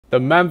The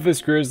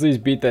Memphis Grizzlies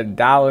beat the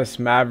Dallas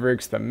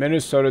Mavericks. The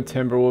Minnesota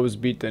Timberwolves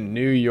beat the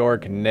New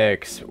York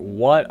Knicks.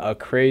 What a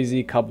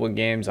crazy couple of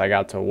games I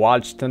got to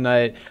watch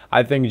tonight.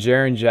 I think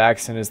Jaren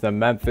Jackson is the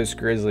Memphis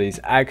Grizzlies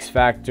X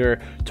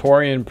Factor.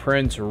 Taurean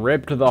Prince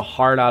ripped the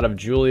heart out of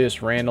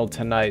Julius Randle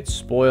tonight,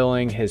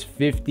 spoiling his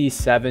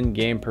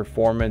 57-game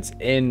performance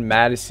in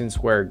Madison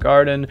Square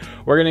Garden.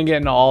 We're going to get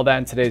into all that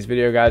in today's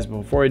video, guys.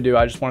 But before we do,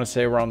 I just want to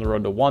say we're on the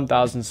road to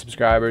 1,000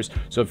 subscribers.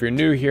 So if you're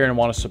new here and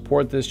want to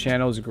support this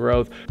channel's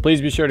growth, please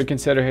be sure to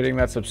consider hitting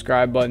that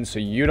subscribe button so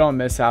you don't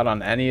miss out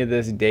on any of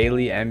this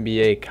daily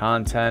NBA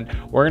content.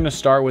 We're going to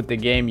start with the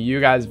game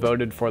you guys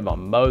voted for the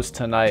most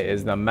tonight,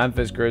 is the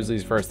Memphis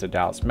Grizzlies versus the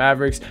Dallas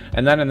Mavericks.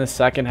 And then in the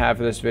second half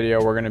of this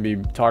video, we're going to be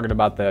talking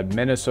about the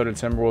Minnesota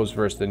Timberwolves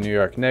versus the New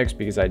York Knicks,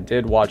 because I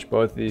did watch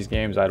both of these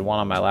games. I had one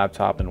on my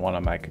laptop and one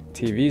on my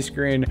TV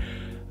screen.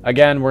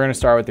 Again, we're going to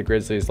start with the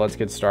Grizzlies. Let's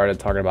get started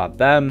talking about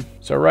them.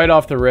 So right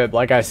off the rip,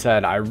 like I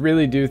said, I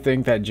really do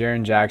think that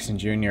Jaren Jackson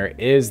Jr.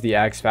 is the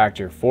X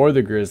factor for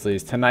the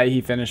Grizzlies. Tonight, he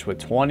finished with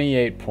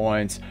 28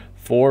 points,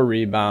 4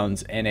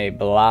 rebounds, and a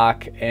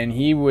block, and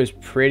he was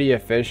pretty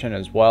efficient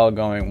as well,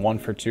 going 1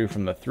 for 2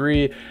 from the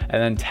 3 and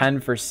then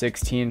 10 for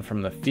 16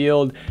 from the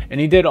field, and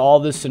he did all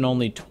this in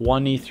only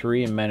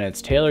 23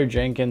 minutes. Taylor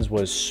Jenkins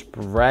was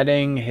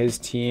spreading his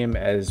team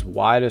as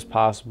wide as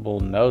possible,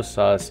 no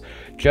sus,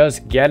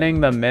 just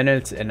getting the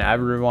minutes and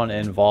everyone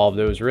involved.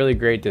 It was really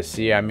great to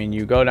see. I mean,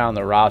 you go down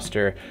the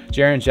roster,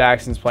 Jaren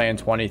Jackson's playing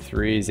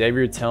 23,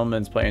 Xavier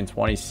Tillman's playing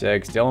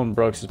 26, Dylan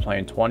Brooks is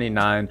playing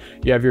 29.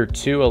 You have your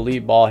 2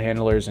 elite ball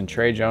handlers and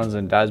Trey Jones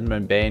and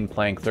Desmond Bane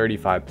playing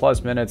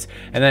 35+ minutes,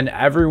 and then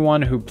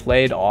everyone who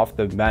played off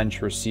the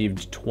bench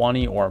received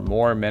 20 or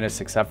more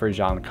minutes except for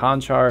John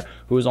Conchar,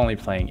 who was only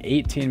playing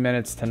 18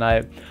 minutes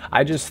tonight.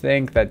 I just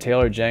think that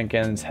Taylor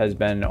Jenkins has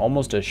been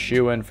almost a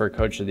shoo-in for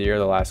Coach of the Year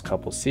the last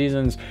couple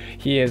seasons.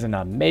 He is an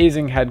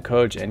amazing head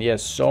coach and he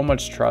has so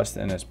much trust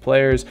in his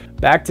players.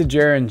 Back to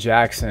Jaren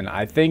Jackson,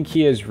 I think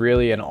he is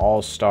really an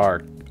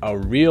all-star, a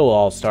real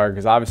all-star,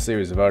 because obviously he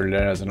was voted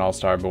in as an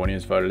all-star, but when he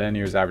was voted in,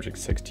 he was averaging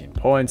 16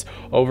 points.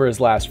 Over his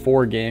last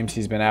 4 games,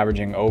 he's been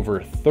averaging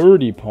over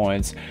 30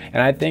 points,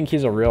 and I think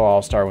he's a real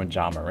all-star when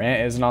John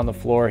Morant isn't on the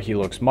floor. He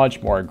looks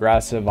much more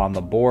aggressive on the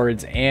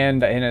boards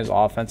and in his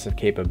offensive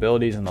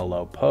capabilities in the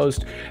low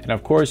post, and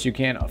of course, you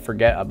can't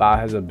forget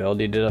about his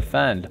ability to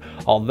defend.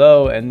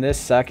 Although in this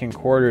second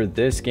quarter,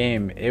 this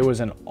game, it was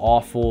an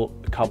awful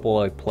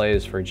couple of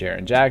plays for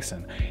Jaren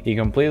Jackson. He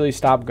completely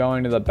stopped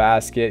going to the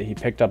basket. He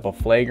picked up a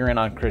flagrant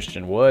on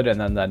Christian Wood,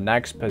 and then the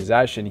next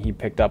possession he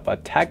picked up a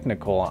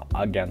technical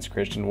against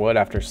Christian Wood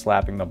after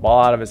slapping the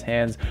ball out of his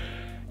hands.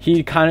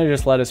 He kind of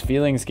just let his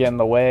feelings get in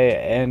the way,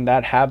 and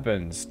that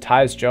happens.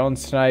 Tyus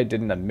Jones tonight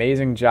did an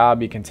amazing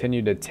job. He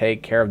continued to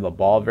take care of the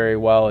ball very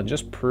well and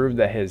just proved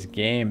that his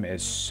game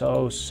is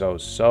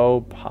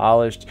so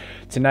polished.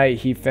 Tonight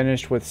he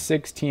finished with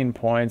 16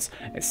 points,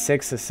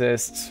 6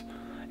 assists,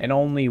 and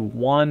only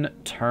 1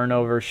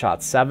 turnover,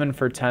 shot 7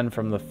 for 10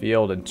 from the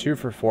field and 2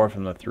 for 4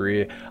 from the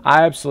 3.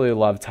 I absolutely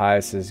love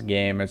Tyus's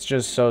game. It's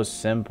just so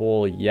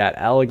simple yet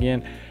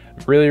elegant.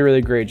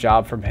 Really great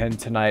job from him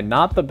tonight.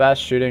 Not the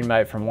best shooting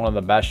night from one of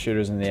the best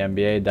shooters in the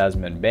NBA,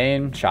 Desmond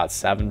Bane. Shot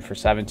 7 for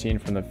 17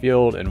 from the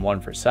field and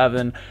 1 for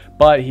 7,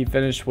 but he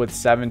finished with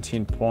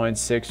 17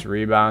 points, 6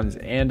 rebounds,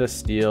 and a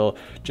steal.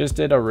 Just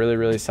did a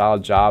really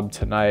solid job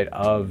tonight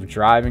of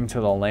driving to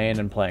the lane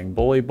and playing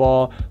bully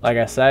ball. Like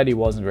I said, he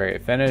wasn't very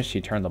finished.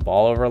 He turned the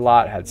ball over a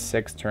lot, had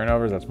 6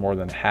 turnovers. That's more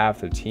than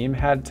half the team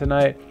had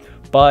tonight,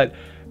 but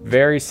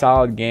very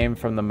solid game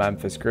from the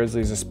Memphis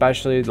Grizzlies.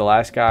 Especially the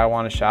last guy I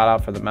want to shout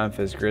out for the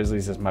Memphis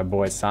Grizzlies is my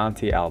boy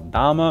Santi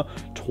Aldama.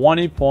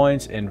 20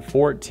 points and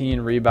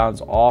 14 rebounds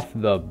off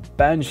the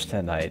bench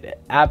tonight.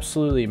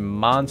 Absolutely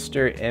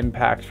monster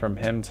impact from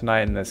him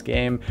tonight in this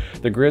game.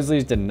 The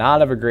Grizzlies did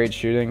not have a great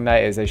shooting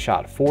night as they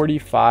shot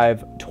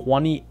 45,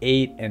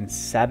 28, and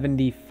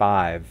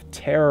 75.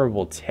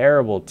 Terrible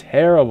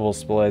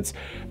splits,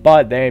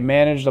 but they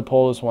managed to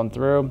pull this one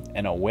through,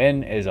 and a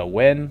win is a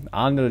win.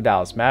 On to the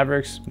Dallas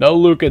Mavericks. No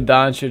Luka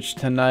Doncic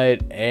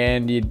tonight,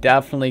 and you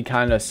definitely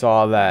kind of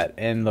saw that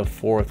in the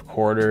fourth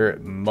quarter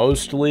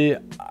mostly.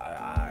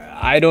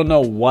 I don't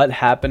know what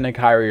happened to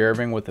Kyrie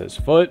Irving with his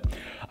foot.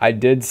 I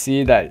did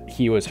see that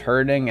he was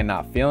hurting and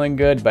not feeling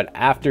good, but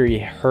after he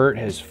hurt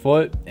his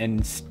foot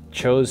and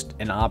chose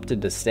and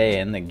opted to stay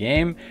in the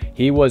game,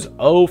 he was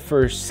 0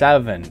 for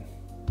 7.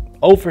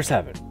 0 for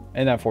 7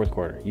 in that fourth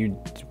quarter. You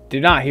do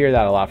not hear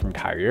that a lot from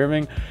Kyrie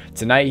Irving.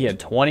 Tonight, he had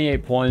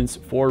 28 points,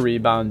 4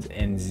 rebounds,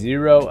 and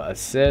 0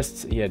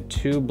 assists. He had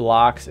 2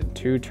 blocks and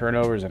 2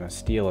 turnovers and a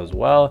steal as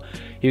well.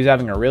 He was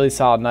having a really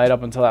solid night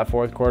up until that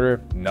fourth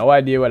quarter. No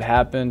idea what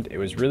happened. It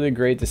was really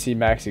great to see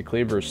Maxi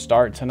Kleber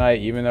start tonight,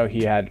 even though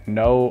he had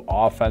no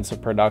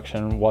offensive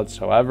production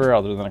whatsoever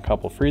other than a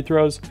couple free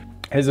throws.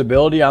 His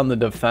ability on the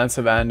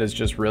defensive end is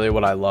just really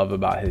what I love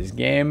about his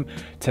game.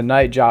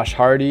 Tonight, Josh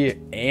Hardy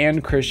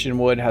and Christian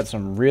Wood had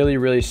some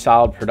really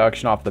solid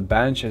production off the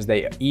bench, as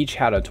they each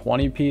had a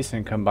 20 piece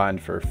and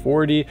combined for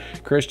 40.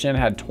 Christian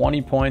had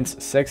 20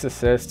 points, 6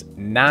 assists,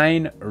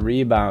 9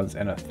 rebounds,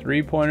 and a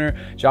 3-pointer.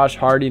 Josh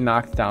Hardy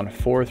knocked down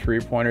 4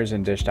 3-pointers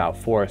and dished out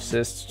 4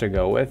 assists to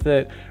go with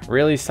it.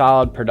 Really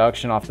solid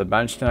production off the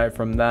bench tonight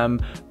from them.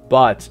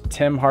 But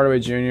Tim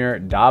Hardaway Jr.,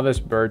 Davis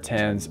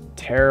Bertans,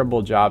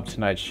 terrible job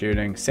tonight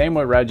shooting. Same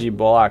with Reggie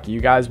Bullock. You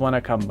guys went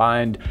a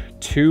combined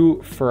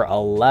 2 for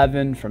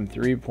 11 from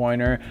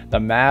 3-pointer. The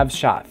Mavs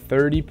shot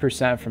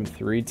 30% from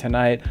 3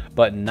 tonight,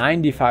 but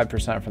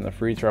 95% from the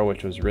free throw,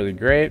 which was really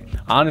great.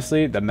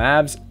 Honestly, the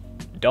Mavs,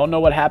 don't know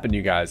what happened,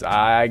 you guys.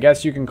 I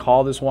guess you can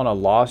call this one a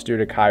loss due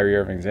to Kyrie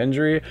Irving's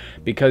injury,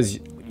 because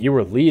you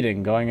were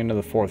leading going into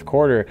the fourth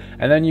quarter,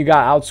 and then you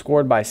got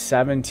outscored by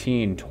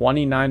 17,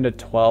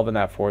 29-12 in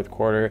that fourth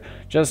quarter.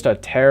 Just a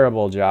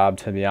terrible job,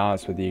 to be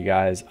honest with you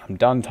guys. I'm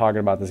done talking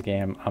about this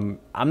game.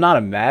 I'm not a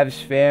Mavs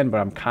fan,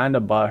 but I'm kind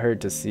of butthurt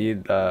to see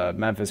the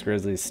Memphis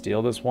Grizzlies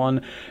steal this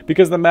one,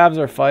 because the Mavs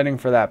are fighting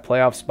for that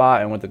playoff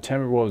spot, and with the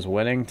Timberwolves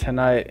winning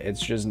tonight,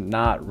 it's just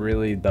not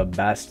really the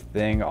best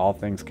thing, all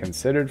things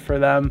considered, for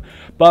them.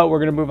 But we're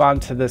going to move on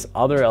to this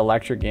other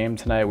electric game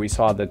tonight. We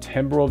saw the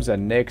Timberwolves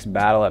and Knicks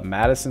battle at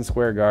Madison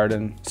Square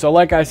Garden. So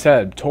like I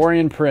said,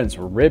 Taurean Prince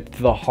ripped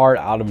the heart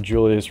out of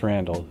Julius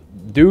Randle.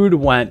 Dude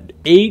went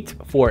 8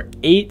 for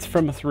 8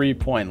 from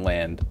 3-point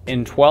land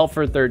and 12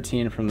 for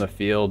 13 from the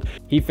field.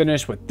 He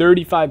finished with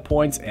 35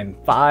 points and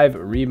 5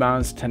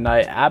 rebounds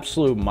tonight.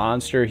 Absolute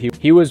monster.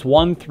 He was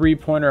 1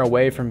 3-pointer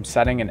away from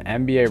setting an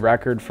NBA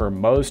record for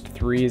most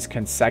threes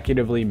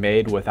consecutively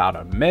made without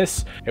a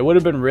miss. It would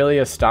have been really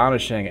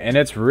astonishing, and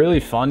it's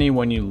really funny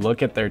when you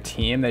look at their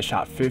team. They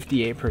shot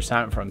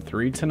 58% from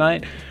 3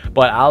 tonight,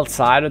 but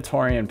outside of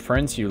Taurean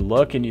Prince, you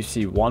look and you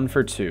see 1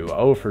 for 2,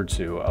 0 for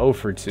 2, 0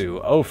 for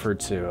 2, 0 for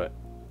 2.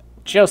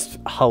 Just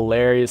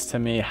hilarious to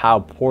me how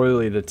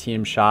poorly the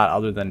team shot,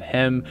 other than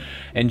him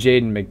and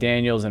Jaden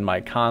McDaniels and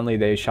Mike Conley.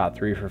 They shot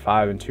 3 for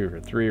 5 and 2 for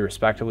 3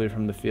 respectively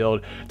from the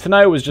field.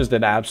 Tonight was just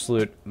an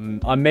absolute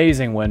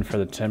amazing win for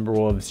the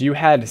Timberwolves. You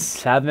had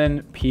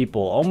 7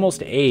 people,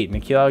 almost 8.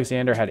 Nickeil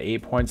Alexander had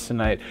 8 points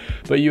tonight,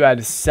 but you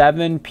had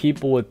 7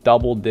 people with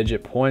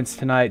double-digit points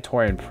tonight.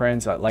 Taurean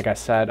Prince, like I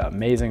said,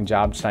 amazing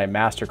job tonight.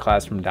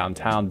 Masterclass from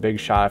downtown, big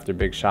shot after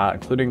big shot,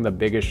 including the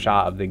biggest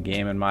shot of the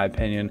game in my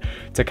opinion,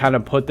 to kind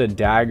of put the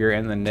dagger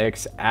in the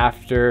Knicks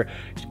after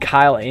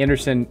Kyle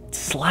Anderson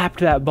slapped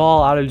that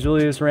ball out of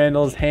Julius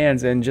Randle's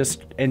hands and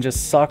just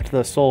sucked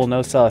the soul,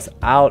 no sauce,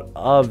 out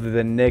of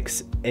the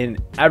Knicks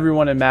and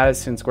everyone in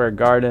Madison Square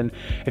Garden.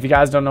 If you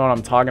guys don't know what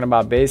I'm talking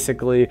about,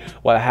 basically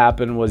what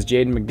happened was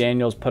Jaden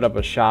McDaniels put up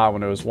a shot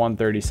when it was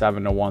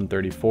 137 to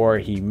 134.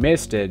 He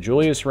missed it.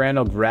 Julius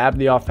Randle grabbed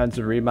the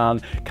offensive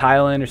rebound.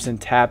 Kyle Anderson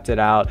tapped it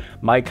out.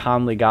 Mike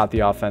Conley got the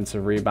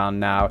offensive rebound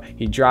now.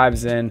 He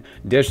drives in,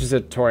 dishes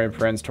it to Taurean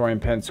Prince.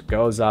 Taurean Prince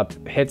goes up,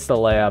 hits the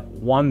layup,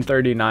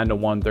 139 to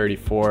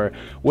 134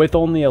 with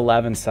only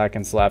 11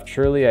 seconds left.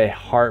 Truly a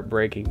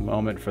heartbreaking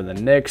moment for the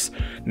Knicks.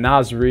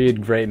 Naz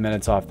Reid, great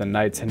minutes off the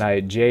night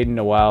tonight. Jalen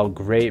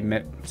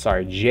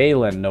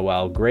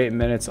Noel, great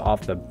minutes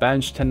off the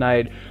bench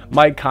tonight.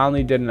 Mike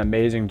Conley did an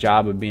amazing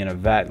job of being a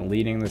vet and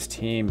leading this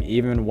team,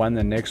 even when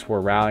the Knicks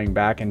were rallying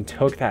back and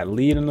took that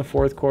lead in the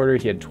fourth quarter.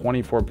 He had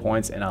 24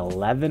 points and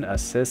 11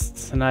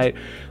 assists tonight.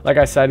 Like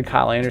I said,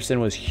 Kyle Anderson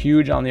was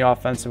huge on the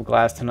offensive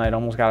glass tonight,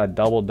 almost got a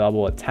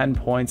double-double at 10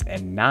 points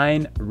and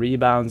 9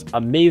 rebounds.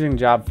 Amazing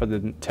job for the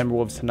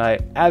Timberwolves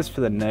tonight. As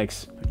for the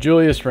Knicks,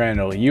 Julius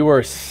Randle, you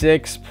were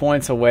 6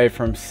 points away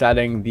from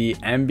setting the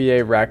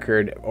NBA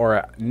record,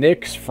 or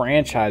Knicks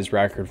franchise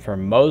record, for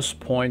most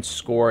points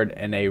scored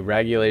in a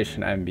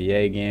regulation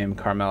NBA game.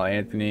 Carmelo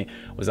Anthony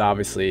was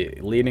obviously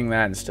leading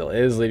that and still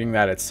is leading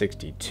that at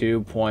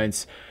 62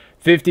 points.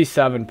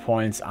 57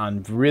 points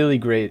on really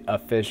great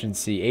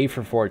efficiency, 8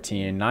 for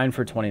 14, 9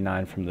 for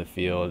 29 from the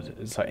field,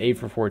 so 8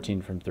 for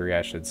 14 from 3,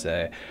 I should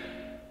say.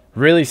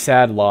 Really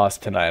sad loss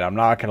tonight. I'm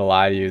not going to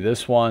lie to you.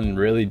 This one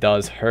really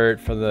does hurt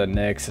for the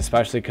Knicks,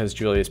 especially because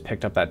Julius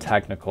picked up that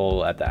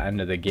technical at the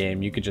end of the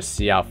game. You could just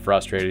see how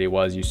frustrated he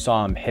was. You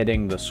saw him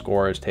hitting the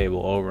scorer's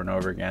table over and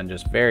over again,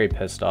 just very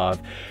pissed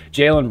off.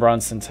 Jalen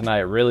Brunson tonight,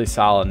 really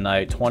solid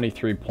night,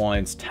 23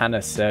 points, 10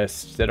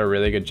 assists, did a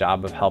really good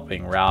job of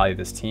helping rally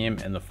this team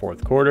in the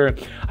fourth quarter.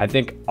 I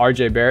think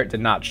RJ Barrett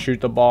did not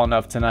shoot the ball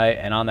enough tonight,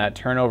 and on that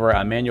turnover,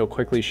 Immanuel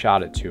Quickley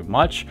shot it too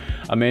much.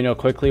 Immanuel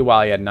Quickley,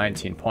 while he had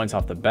 19 points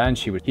off the bench,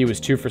 he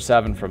was 2 for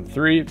 7 from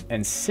 3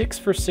 and 6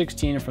 for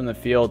 16 from the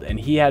field, and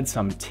he had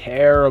some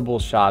terrible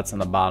shots in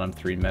the bottom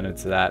 3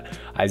 minutes of that.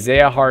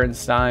 Isaiah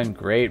Hartenstein,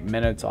 great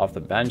minutes off the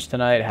bench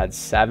tonight, had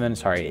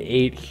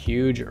 8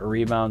 huge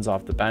rebounds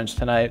off the bench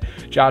tonight.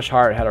 Josh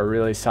Hart had a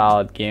really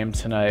solid game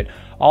tonight.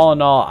 All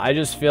in all, I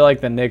just feel like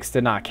the Knicks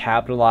did not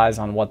capitalize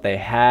on what they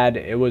had.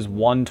 It was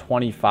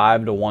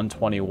 125 to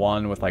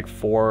 121 with like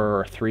 4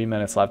 or 3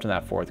 minutes left in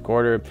that fourth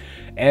quarter,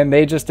 and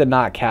they just did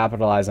not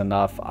capitalize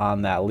enough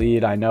on that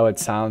lead. I know it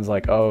sounds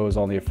like, oh, it was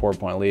only a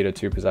 4-point lead, a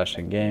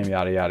 2-possession game,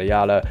 yada, yada,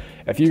 yada.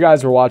 If you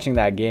guys were watching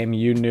that game,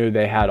 you knew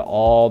they had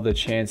all the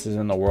chances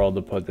in the world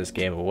to put this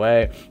game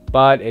away,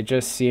 but it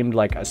just seemed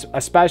like,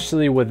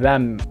 especially with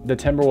them, the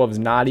Timberwolves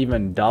not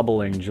even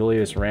doubling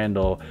Julius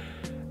Randle,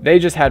 they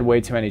just had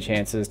way too many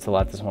chances to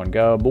let this one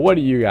go. But what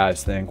do you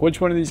guys think? Which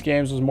one of these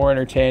games was more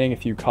entertaining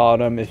if you caught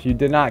them? If you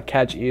did not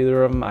catch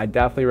either of them, I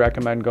definitely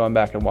recommend going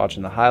back and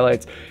watching the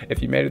highlights.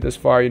 If you made it this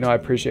far, you know I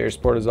appreciate your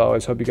support as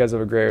always. Hope you guys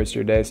have a great rest of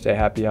your day. Stay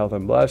happy, healthy,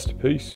 and blessed. Peace.